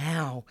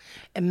 Wow.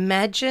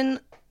 Imagine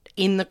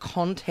in the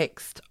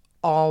context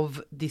of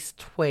this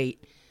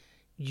tweet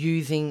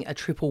using a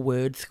triple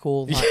word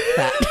score like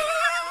that.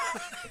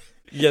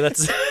 Yeah,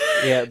 that's...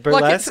 Yeah,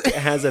 Burlesque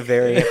has a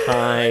very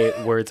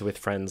high words with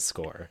friends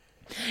score.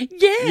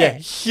 Yeah,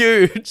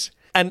 huge.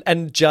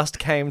 And just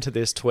came to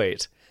this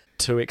tweet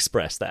to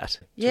express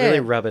that. Yeah. Really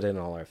rub it in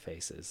all our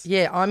faces.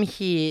 Yeah, I'm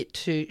here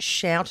to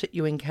shout at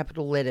you in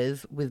capital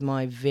letters with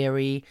my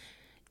very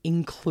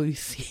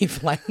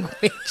inclusive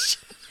language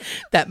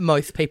that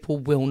most people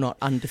will not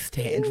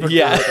understand.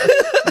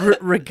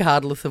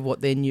 Regardless of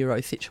what their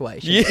neuro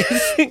situation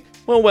is.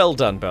 Well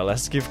done,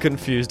 Burlesque. You've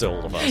confused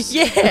all of us.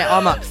 Yeah,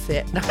 I'm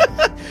upset.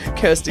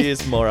 Kirsty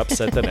is more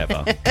upset than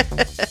ever.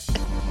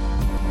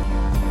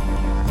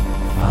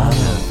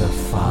 Follow the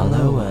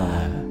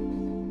follower.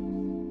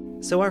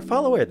 So our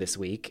follower this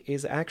week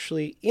is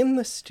actually in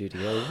the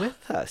studio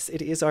with us.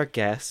 It is our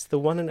guest, the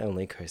one and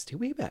only Kirsty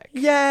Wiebeck.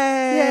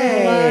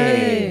 Yay!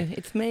 Hello,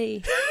 it's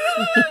me.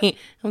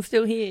 I'm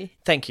still here.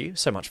 Thank you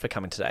so much for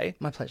coming today.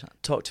 My pleasure.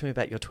 Talk to me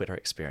about your Twitter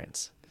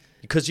experience.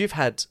 Because you've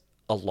had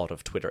a lot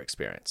of Twitter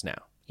experience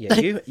now.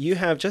 Yeah, you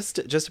have, just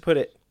to put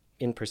it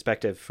in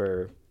perspective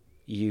for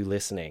you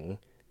listening,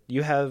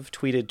 you have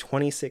tweeted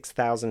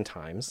 26,000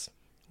 times.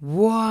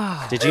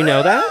 Wow. Did you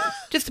know that?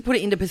 Just to put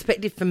it into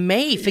perspective for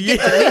me, forget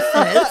the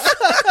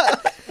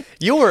listeners.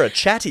 You're a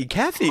chatty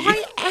Kathy.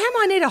 I am.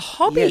 I need a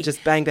hobby. Yeah,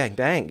 just bang, bang,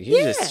 bang.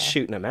 You're just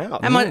shooting them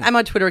out. And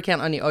my Twitter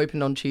account only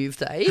opened on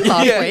Tuesday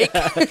last week.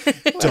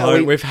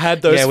 We've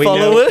had those we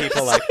followers. know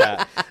people like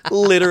that.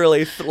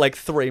 Literally like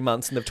 3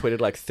 months and they've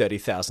tweeted like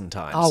 30,000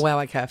 times. Oh,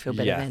 wow. Okay, I feel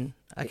better then.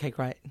 Okay,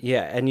 great.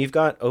 Yeah, and you've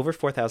got over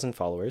 4,000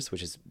 followers,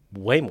 which is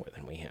way more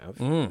than we have.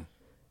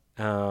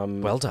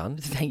 Well done.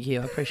 Thank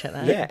you. I appreciate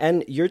that. Yeah,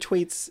 and your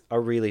tweets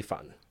are really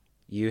fun.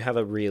 You have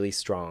a really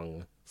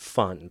strong,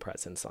 fun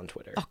presence on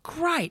Twitter. Oh,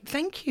 great.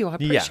 Thank you. I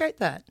appreciate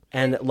that.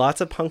 And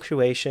lots of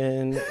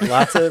punctuation,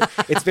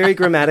 it's very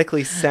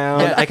grammatically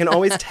sound. Yeah. I can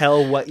always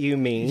tell what you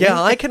mean. Yeah,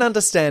 I can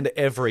understand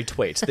every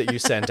tweet that you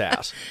send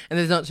out. And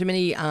there's not too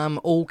many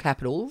all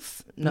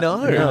capitals. No,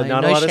 not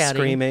a lot shouting. of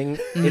screaming.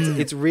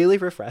 It's really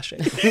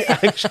refreshing,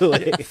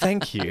 actually.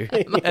 Thank you.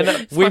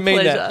 And we mean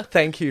pleasure. that.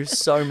 Thank you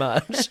so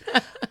much.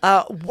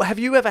 Have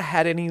you ever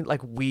had any like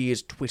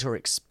weird Twitter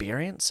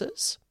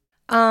experiences?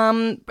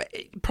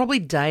 Probably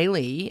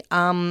daily.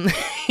 I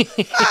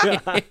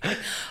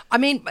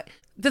mean,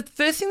 the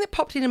first thing that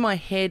popped into my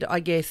head, I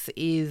guess,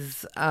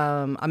 is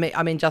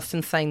I mean,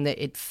 Justin's saying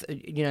that it's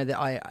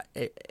that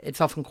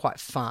it's often quite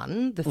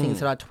fun, the things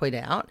that I tweet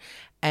out,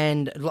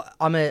 and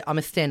I'm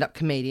a stand-up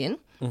comedian,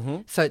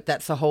 so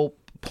that's the whole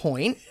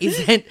point.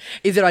 Is that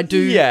I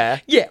do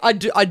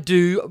I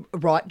do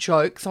write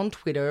jokes on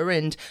Twitter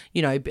and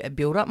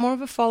build up more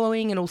of a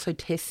following and also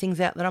test things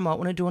out that I might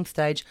want to do on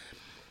stage.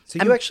 So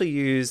you actually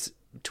use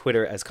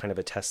Twitter as kind of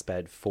a test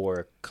bed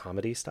for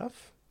comedy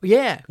stuff?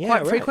 Yeah,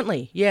 quite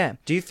frequently, yeah.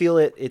 Do you feel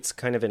it's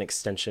kind of an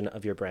extension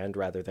of your brand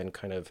rather than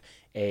kind of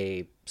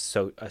a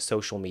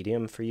social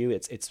medium for you?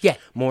 It's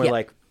more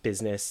like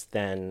business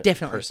than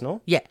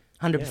personal? Yeah,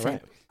 100%. Yeah,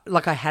 right.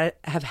 Like I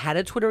have had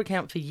a Twitter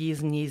account for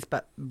years and years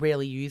but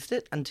rarely used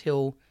it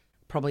until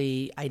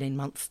probably 18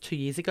 months, 2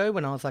 years ago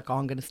when I was like,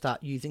 I'm going to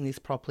start using this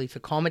properly for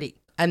comedy.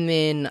 And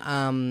then,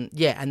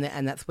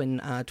 and that's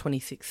when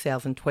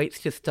 26,000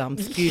 tweets just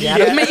spewed out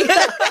of me.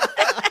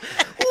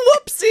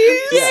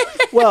 Whoopsies! Yeah.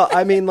 Well,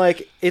 I mean,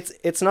 like,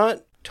 it's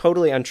not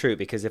totally untrue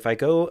because if I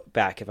go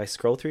back, if I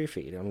scroll through your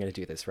feed, I'm going to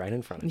do this right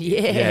in front of you.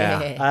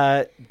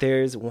 Yeah.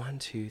 There's 1,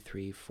 2,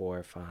 3,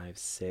 4, 5,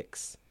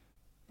 6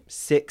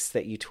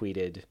 that you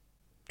tweeted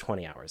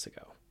 20 hours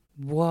ago.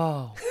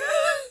 Whoa.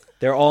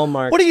 They're all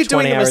marked. What are you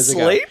 20 doing? hours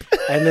Asleep?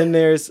 ago. And then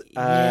there's,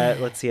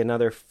 let's see,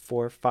 another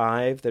 4 or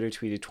 5 that are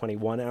tweeted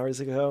 21 hours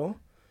ago.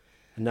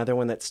 Another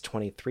one that's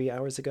 23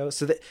 hours ago.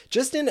 So that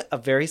just in a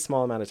very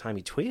small amount of time,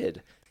 you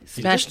tweeted.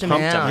 Smashed them out.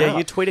 Yeah,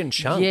 you tweet in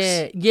chunks.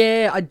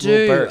 Yeah, I do.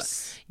 Little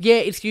bursts. Yeah,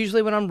 it's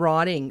usually when I'm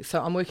writing.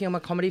 So I'm working on my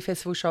comedy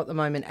festival show at the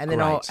moment, and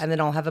then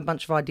I'll have a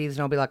bunch of ideas,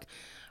 and I'll be like,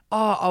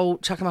 oh, I'll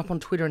chuck them up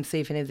on Twitter and see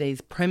if any of these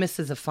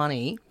premises are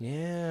funny.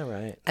 Yeah,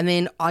 right. And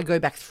then I go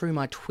back through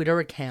my Twitter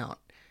account,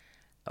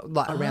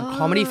 like around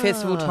comedy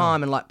festival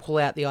time, and like pull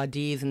out the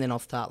ideas, and then I'll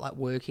start like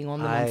working on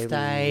them on stage.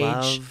 I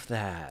love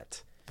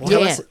that.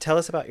 Yeah. Tell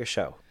us about your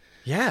show.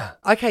 Yeah.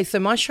 Okay, so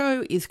my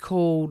show is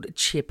called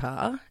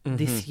Chipper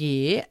this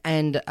year,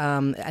 and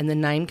the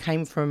name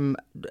came from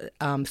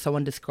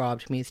someone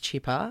described me as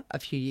Chipper a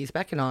few years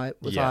back, and I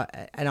was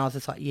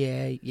just like,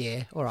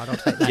 yeah, all right, I'll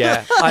take that.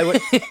 Yeah,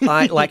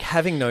 I like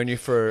having known you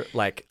for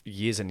like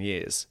years and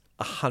years.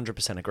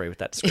 100% agree with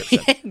that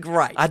description.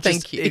 Great,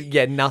 thank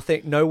you.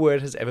 No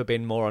word has ever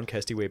been more on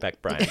Kirsty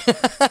Weeback brain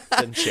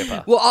than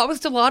Chipper. Well, I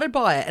was delighted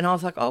by it, and I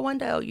was like, oh, one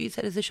day I'll use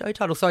that as a show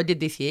title. So I did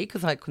this year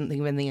because I couldn't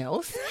think of anything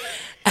else.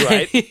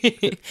 Right.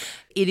 It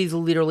is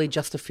literally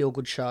just a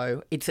feel-good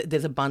show.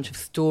 There's a bunch of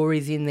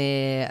stories in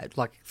there,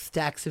 like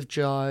stacks of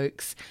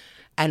jokes.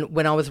 And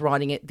when I was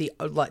writing it, the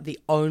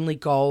only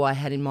goal I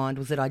had in mind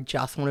was that I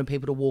just wanted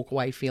people to walk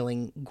away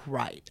feeling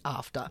great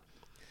after.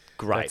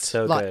 Great. That's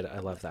so good. I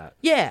love that.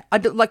 Yeah.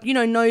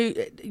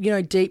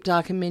 No deep,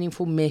 dark and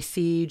meaningful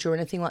message or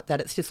anything like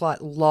that. It's just like,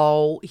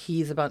 lol,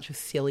 here's a bunch of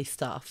silly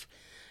stuff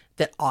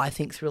that I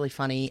think's really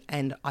funny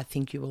and I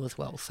think you will as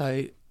well.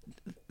 So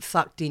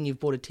sucked in, you've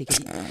bought a ticket.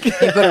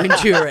 You've got to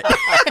endure it.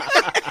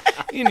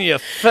 In your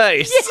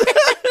face.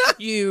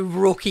 You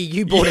rookie,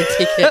 you bought a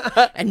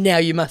ticket and now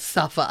you must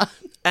suffer.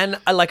 And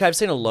I've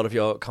seen a lot of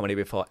your comedy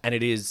before and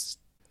it is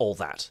all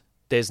that.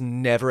 There's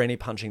never any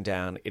punching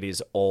down. It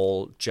is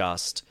all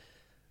just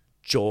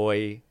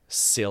joy,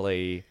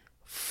 silly,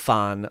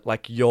 fun.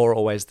 Like you're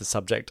always the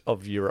subject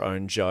of your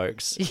own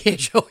jokes. Yeah,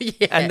 sure,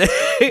 yeah. And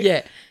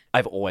yeah.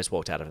 I've always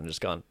walked out of it and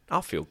just gone,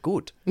 I feel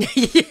good.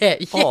 Yeah.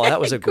 Oh,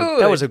 that was a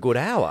good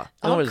hour.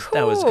 That was good.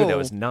 That was good. That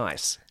was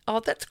nice. Oh,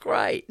 that's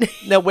great.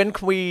 Now, when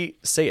can we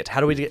see it?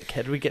 How do we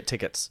get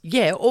tickets?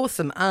 Yeah,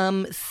 awesome.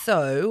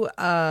 So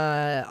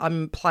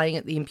I'm playing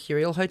at the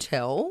Imperial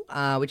Hotel,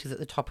 which is at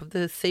the top of the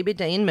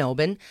CBD in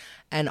Melbourne,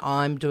 and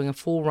I'm doing a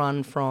full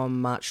run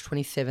from March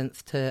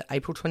 27th to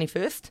April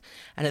 21st,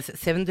 and it's at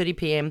 7:30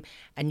 p.m.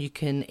 And you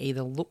can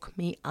either look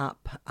me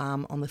up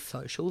on the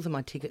socials, and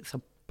my tickets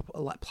are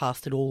like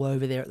plastered all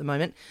over there at the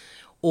moment,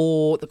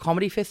 or the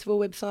Comedy Festival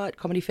website,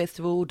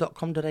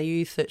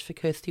 comedyfestival.com.au, search for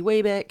Kirsty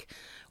Weeback,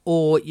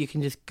 or you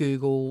can just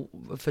Google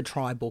for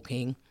try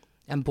booking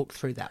and book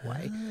through that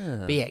way.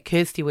 But yeah,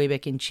 Kirsty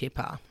Weeback in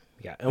Chipper.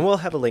 Yeah, and we'll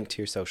have a link to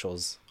your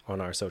socials on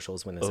our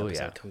socials when this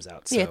episode comes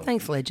out. So. Yeah,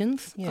 thanks,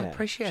 legends. Yeah, I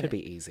appreciate it. Should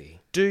be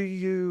easy. Do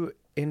you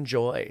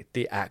enjoy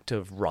the act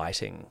of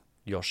writing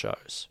your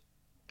shows?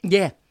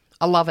 Yeah.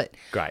 I love it.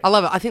 Great. I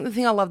love it. I think the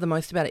thing I love the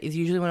most about it is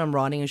usually when I'm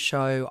writing a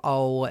show,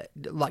 I'll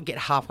like get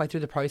halfway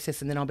through the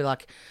process and then I'll be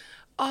like,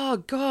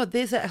 oh God,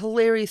 there's that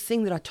hilarious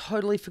thing that I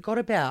totally forgot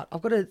about.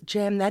 I've got to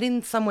jam that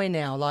in somewhere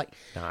now. Like,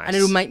 nice. And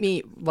it'll make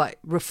me like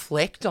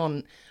reflect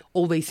on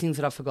all these things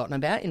that I've forgotten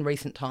about in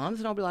recent times.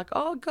 And I'll be like,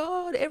 oh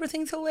God,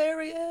 everything's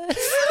hilarious.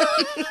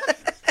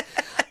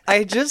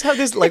 I just have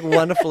this like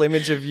wonderful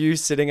image of you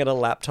sitting at a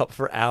laptop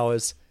for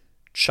hours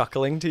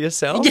chuckling to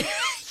yourself.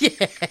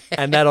 Yeah.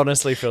 And that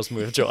honestly fills me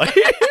with joy.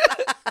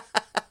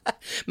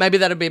 Maybe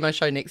that'll be my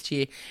show next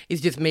year, is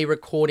just me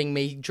recording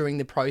me during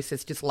the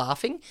process just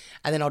laughing,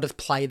 and then I'll just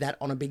play that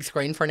on a big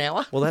screen for an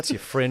hour. Well, that's your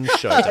Fringe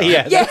show. Don't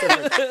Yeah, Yeah.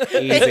 that's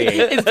easy.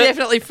 It's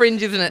definitely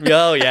Fringe, isn't it?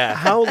 Oh, yeah.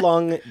 How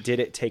long did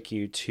it take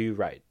you to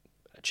write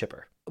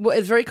Chipper? Well,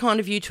 it's very kind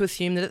of you to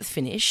assume that it's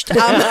finished.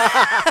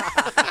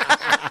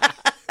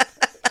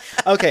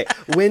 Okay,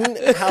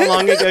 how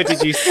long ago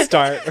did you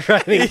start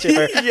writing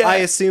Chipper? Yeah. I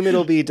assume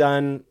it'll be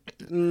done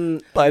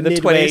by the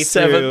midway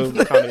 27th. through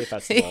the Comedy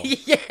Festival.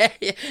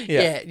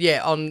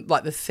 Yeah, on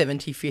like the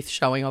 75th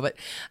showing of it.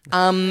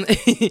 I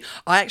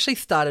actually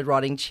started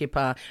writing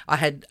Chipper. I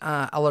had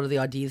a lot of the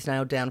ideas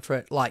nailed down for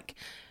it, like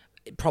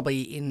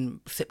probably in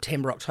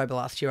September, October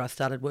last year. I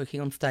started working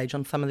on stage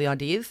on some of the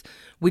ideas,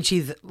 which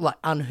is like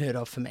unheard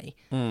of for me.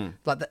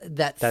 Like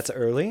That's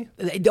early?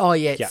 Oh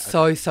yeah, it's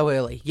so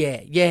early.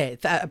 Yeah.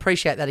 I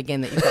appreciate that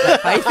again, that you've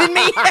got that faith in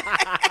me.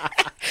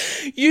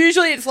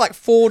 Usually it's like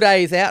 4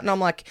 days out and I'm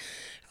like,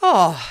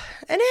 oh,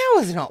 an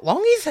hour's not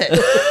long, is it?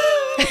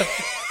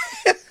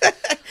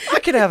 I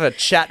could have a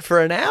chat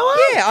for an hour.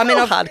 Yeah, I mean,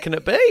 how hard can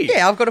it be?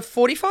 Yeah, I've got a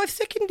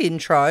 45-second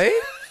intro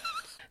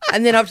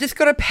and then I've just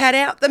got to pad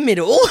out the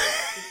middle.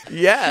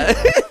 Yeah.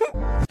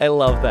 I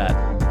love that.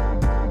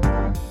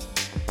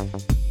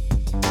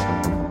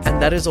 And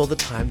that is all the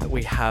time that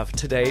we have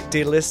today,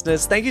 dear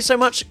listeners. Thank you so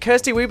much,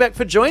 Kirsty Wiebeck,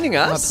 for joining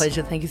us. My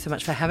pleasure. Thank you so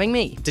much for having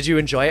me. Did you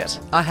enjoy it?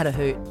 I had a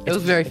hoot. It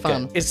was very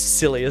fun. It's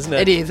silly, isn't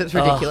it? It is. It's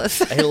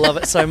ridiculous. I love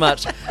it so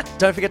much.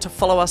 Don't forget to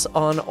follow us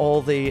on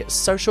all the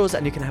socials,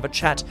 and you can have a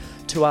chat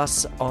to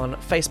us on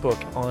Facebook,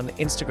 on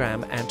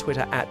Instagram and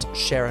Twitter at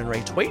Share and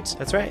Retweet.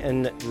 That's right.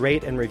 And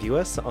rate and review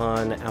us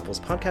on Apple's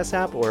podcast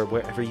app or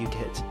wherever you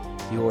get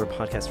your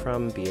podcast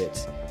from, be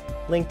it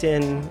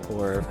LinkedIn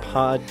or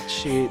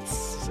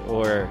Podsheets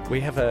or we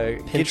have a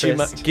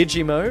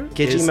Gizmo.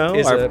 Gizmo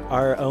is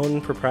our own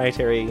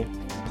proprietary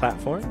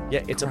platform.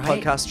 Yeah, it's Great. A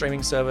podcast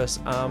streaming service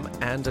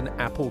and an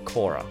Apple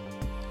Quora.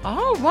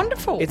 Oh,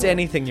 wonderful. It's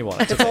anything you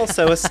want. It's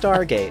also a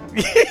Stargate.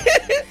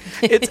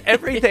 It's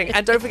everything.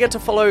 And don't forget to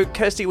follow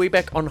Kirsty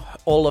Wiebeck on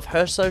all of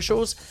her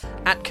socials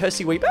at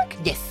Kirsty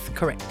Wiebeck. Yes,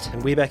 correct.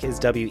 And Wiebeck is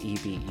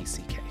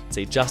Webeck.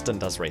 See, Justin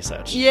does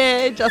research.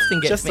 Yeah, Justin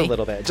gets just me. A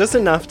little bit. Just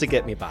enough to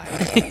get me by.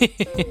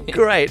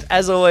 Great.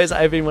 As always,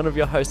 I've been one of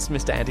your hosts,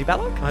 Mr. Andy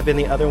Ballock. I've been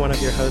the other one of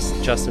your hosts,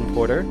 Justin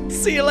Porter.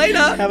 See you later.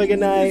 Have a good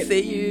night.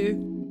 See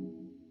you.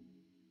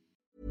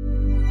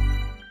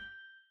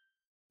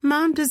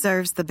 Mom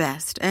deserves the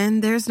best,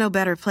 and there's no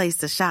better place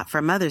to shop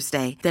for Mother's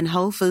Day than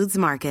Whole Foods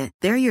Market.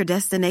 They're your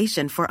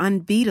destination for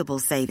unbeatable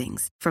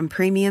savings, from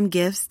premium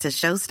gifts to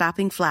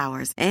show-stopping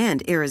flowers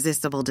and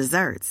irresistible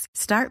desserts.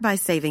 Start by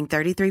saving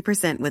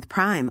 33% with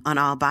Prime on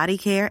all body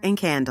care and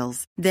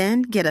candles.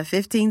 Then get a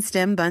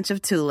 15-stem bunch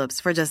of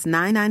tulips for just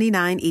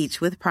 $9.99 each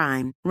with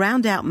Prime.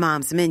 Round out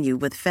Mom's menu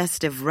with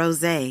festive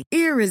rosé,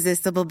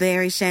 irresistible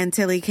berry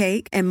chantilly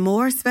cake, and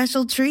more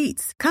special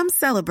treats. Come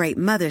celebrate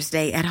Mother's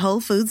Day at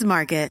Whole Foods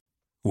Market.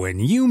 When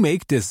you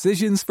make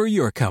decisions for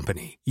your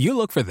company, you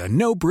look for the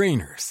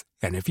no-brainers.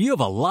 And if you have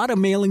a lot of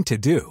mailing to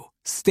do,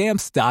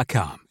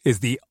 Stamps.com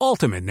is the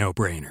ultimate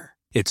no-brainer.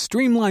 It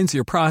streamlines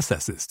your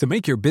processes to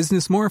make your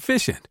business more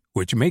efficient,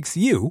 which makes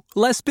you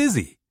less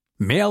busy.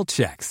 Mail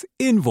checks,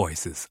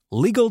 invoices,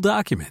 legal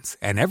documents,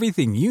 and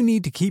everything you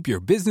need to keep your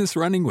business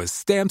running with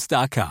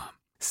Stamps.com.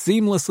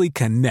 Seamlessly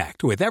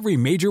connect with every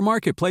major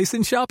marketplace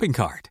and shopping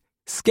cart.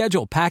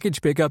 Schedule package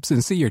pickups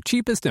and see your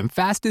cheapest and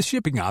fastest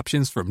shipping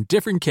options from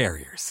different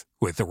carriers,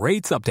 with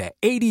rates up to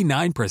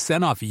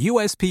 89% off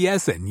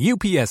USPS and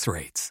UPS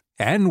rates.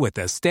 And with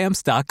the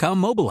Stamps.com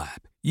mobile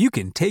app, you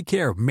can take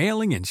care of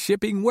mailing and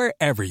shipping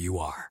wherever you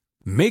are.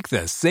 Make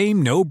the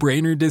same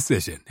no-brainer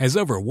decision as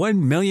over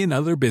 1 million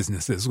other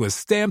businesses with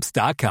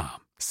Stamps.com.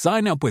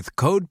 Sign up with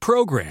code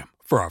PROGRAM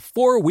for a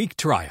 4-week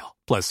trial,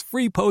 plus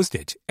free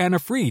postage and a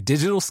free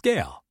digital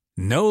scale.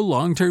 No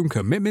long-term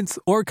commitments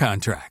or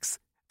contracts.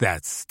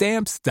 That's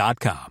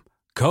Stamps.com.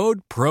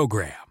 Code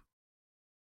PROGRAM.